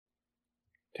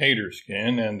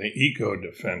Taterskin and the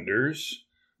Eco-Defenders,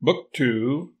 Book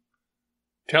 2,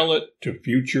 Tell It to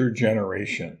Future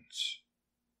Generations.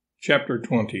 Chapter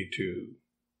 22.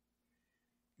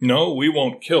 No, we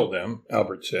won't kill them,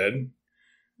 Albert said.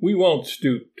 We won't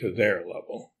stoop to their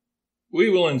level.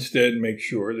 We will instead make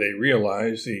sure they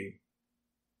realize the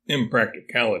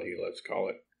impracticality, let's call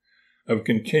it, of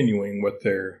continuing with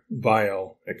their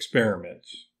vile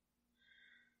experiments.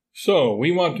 So,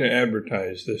 we want to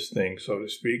advertise this thing, so to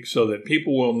speak, so that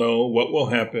people will know what will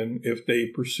happen if they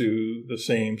pursue the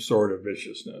same sort of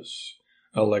viciousness,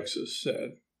 Alexis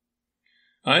said.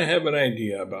 I have an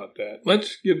idea about that.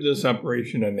 Let's give this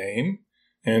operation a name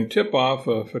and tip off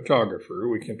a photographer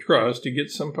we can trust to get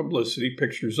some publicity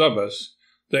pictures of us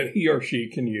that he or she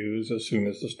can use as soon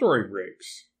as the story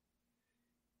breaks.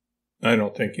 I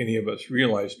don't think any of us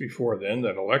realized before then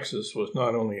that Alexis was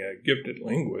not only a gifted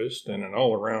linguist and an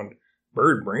all-around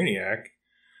bird brainiac,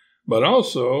 but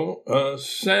also a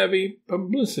savvy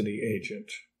publicity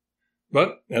agent.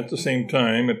 But at the same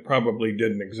time, it probably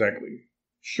didn't exactly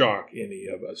shock any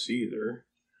of us either.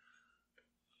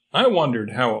 I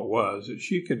wondered how it was that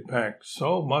she could pack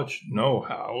so much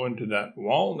know-how into that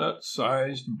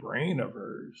walnut-sized brain of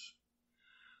hers.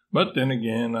 But then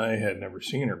again, I had never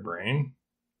seen her brain.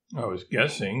 I was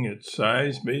guessing its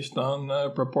size based on the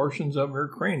proportions of her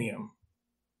cranium.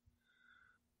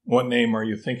 What name are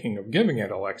you thinking of giving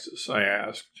it, Alexis? I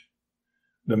asked.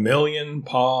 The Million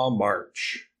Paw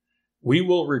March. We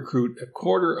will recruit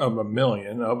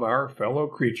 250,000 of our fellow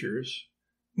creatures.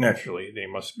 Naturally, they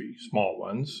must be small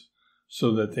ones,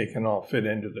 so that they can all fit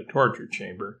into the torture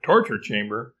chamber. Torture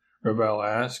chamber? Ravel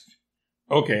asked.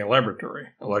 Okay, laboratory,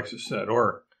 Alexis said,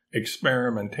 or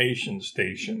experimentation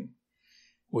station.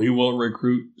 We will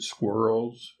recruit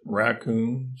squirrels,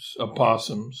 raccoons,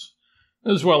 opossums,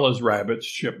 as well as rabbits,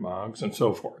 chipmunks, and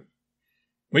so forth.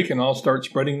 We can all start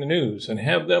spreading the news and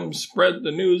have them spread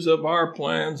the news of our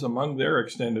plans among their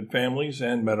extended families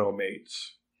and meadow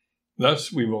mates.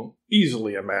 Thus, we will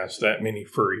easily amass that many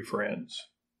furry friends.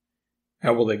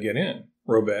 How will they get in?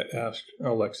 Robet asked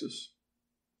Alexis.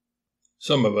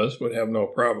 Some of us would have no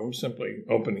problem simply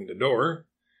opening the door.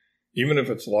 Even if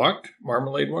it's locked?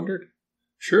 Marmalade wondered.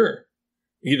 Sure.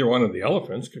 Either one of the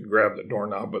elephants could grab the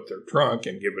doorknob with their trunk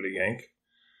and give it a yank,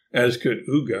 as could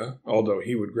Uga, although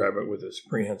he would grab it with his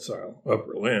prehensile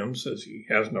upper limbs, as he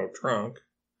has no trunk.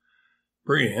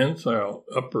 Prehensile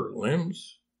upper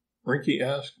limbs? Rinky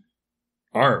asked.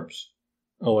 Arms,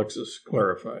 Alexis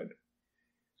clarified.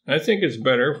 I think it's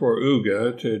better for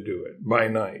Uga to do it by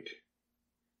night.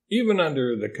 Even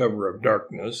under the cover of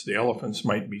darkness, the elephants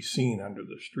might be seen under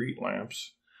the street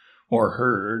lamps, or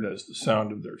heard, as the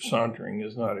sound of their sauntering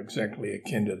is not exactly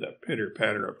akin to the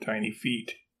pitter-patter of tiny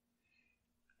feet.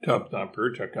 Tub Thumper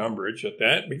took umbrage at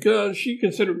that because she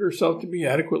considered herself to be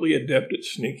adequately adept at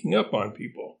sneaking up on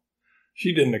people.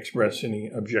 She didn't express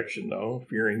any objection, though,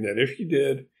 fearing that if she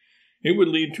did, it would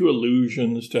lead to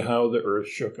allusions to how the earth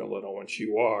shook a little when she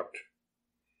walked.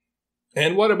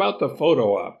 And what about the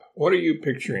photo op? What are you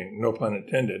picturing, no pun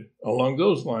intended, along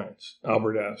those lines?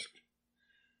 Albert asked.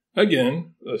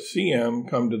 Again, the CM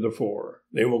come to the fore.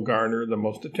 They will garner the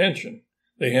most attention.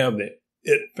 They have the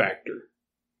it factor.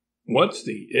 What's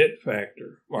the it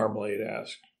factor? Marmalade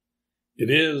asked. It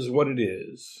is what it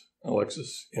is,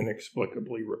 Alexis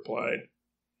inexplicably replied.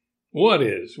 What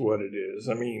is what it is?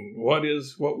 I mean, what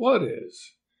is what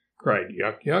is? Cried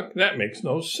Yuck Yuck. That makes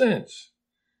no sense.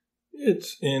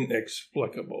 It's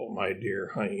inexplicable, my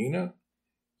dear hyena.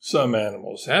 Some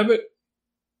animals have it,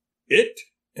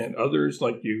 and others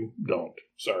like you don't.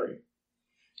 Sorry.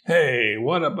 Hey,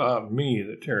 what about me,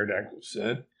 the pterodactyl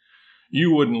said.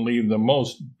 You wouldn't leave the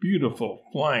most beautiful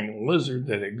flying lizard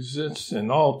that exists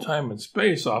in all time and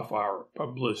space off our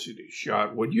publicity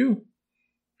shot, would you?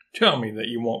 Tell me that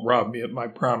you won't rob me of my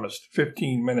promised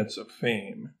 15 minutes of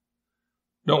fame.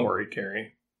 Don't worry,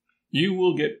 Terry. You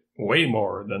will get way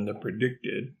more than the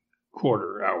predicted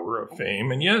quarter hour of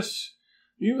fame, and yes,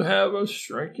 you have a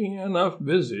striking enough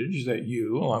visage that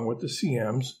you, along with the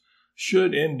CMs,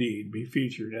 should indeed be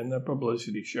featured in the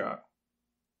publicity shot.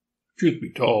 Truth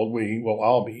be told, we will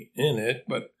all be in it,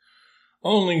 but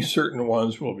only certain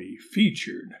ones will be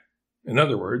featured. In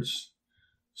other words,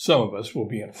 some of us will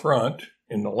be in front,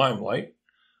 in the limelight,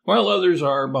 while others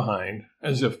are behind,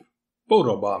 as if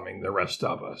photobombing the rest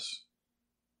of us.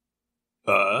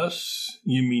 Us?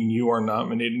 You mean you are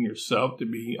nominating yourself to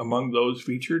be among those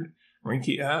featured?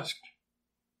 Rinky asked.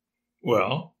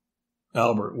 Well,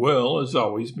 Albert will, as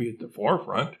always, be at the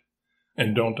forefront.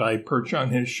 And don't I perch on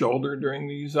his shoulder during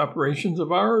these operations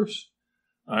of ours?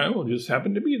 I will just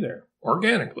happen to be there,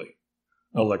 organically,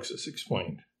 Alexis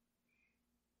explained.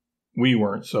 We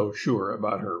weren't so sure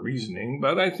about her reasoning,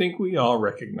 but I think we all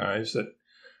recognized that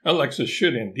Alexis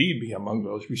should indeed be among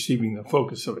those receiving the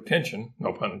focus of attention,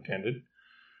 no pun intended.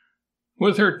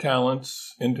 With her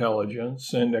talents,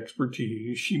 intelligence, and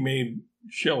expertise, she made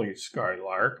Shelley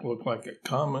Skylark look like a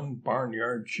common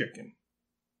barnyard chicken.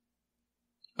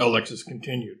 Alexis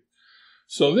continued.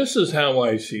 So this is how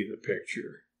I see the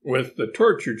picture. With the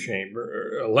torture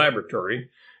chamber,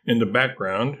 laboratory, in the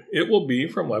background, it will be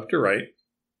from left to right,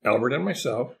 Albert and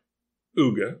myself,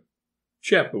 Ooga,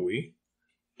 Chapui,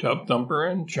 Tub Thumper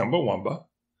and Chumbawamba,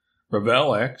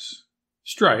 Ravel X,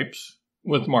 Stripes,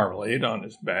 with Marmalade on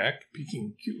his back,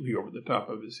 peeking cutely over the top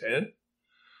of his head,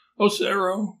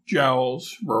 Ocero,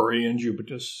 Jowls, Rory, and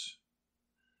Jubitus.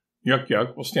 Yuck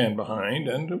Yuck will stand behind,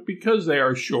 and because they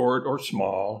are short or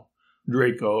small,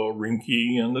 Draco,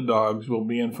 Rinky, and the dogs will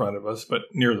be in front of us, but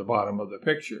near the bottom of the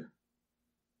picture.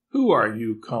 Who are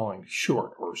you calling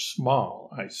short or small?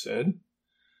 I said.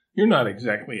 You're not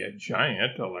exactly a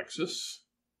giant, Alexis.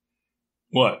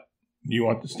 What? Do you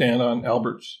want to stand on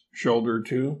Albert's shoulder,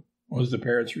 too? Was the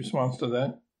parrot's response to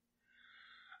that.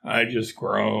 I just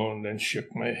groaned and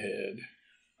shook my head.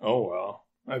 Oh, well,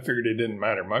 I figured it didn't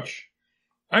matter much.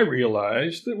 I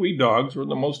realized that we dogs were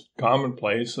the most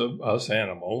commonplace of us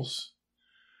animals.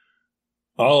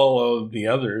 All of the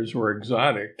others were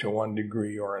exotic to one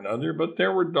degree or another, but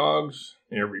there were dogs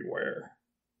everywhere.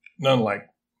 None like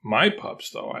my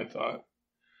pups, though, I thought.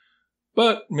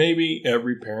 But maybe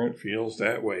every parent feels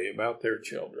that way about their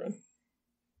children.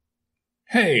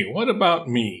 Hey, what about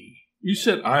me? You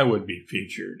said I would be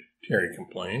featured, Terry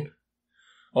complained.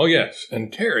 Oh, yes,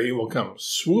 and Terry will come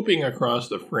swooping across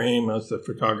the frame as the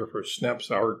photographer snaps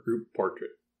our group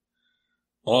portrait.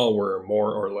 All were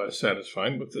more or less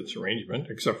satisfied with its arrangement,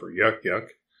 except for Yuck Yuck,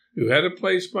 who had a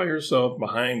place by herself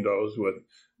behind those with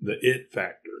the it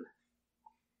factor.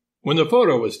 When the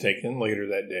photo was taken later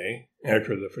that day,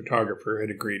 after the photographer had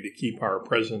agreed to keep our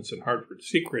presence in Hartford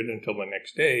secret until the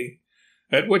next day,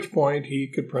 at which point he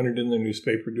could print it in the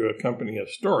newspaper to accompany a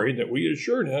story that we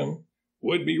assured him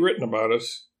would be written about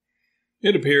us,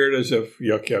 it appeared as if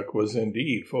Yuck Yuck was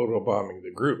indeed photobombing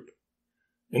the group.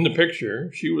 In the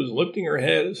picture, she was lifting her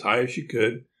head as high as she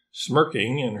could,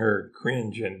 smirking in her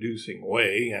cringe-inducing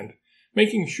way, and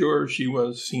making sure she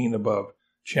was seen above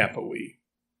Chapui.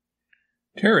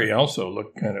 Terry also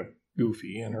looked kind of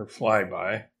goofy in her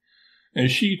flyby,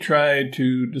 as she tried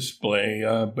to display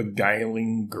a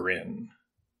beguiling grin.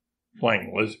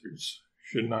 Flying lizards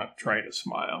should not try to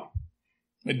smile.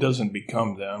 It doesn't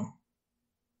become them.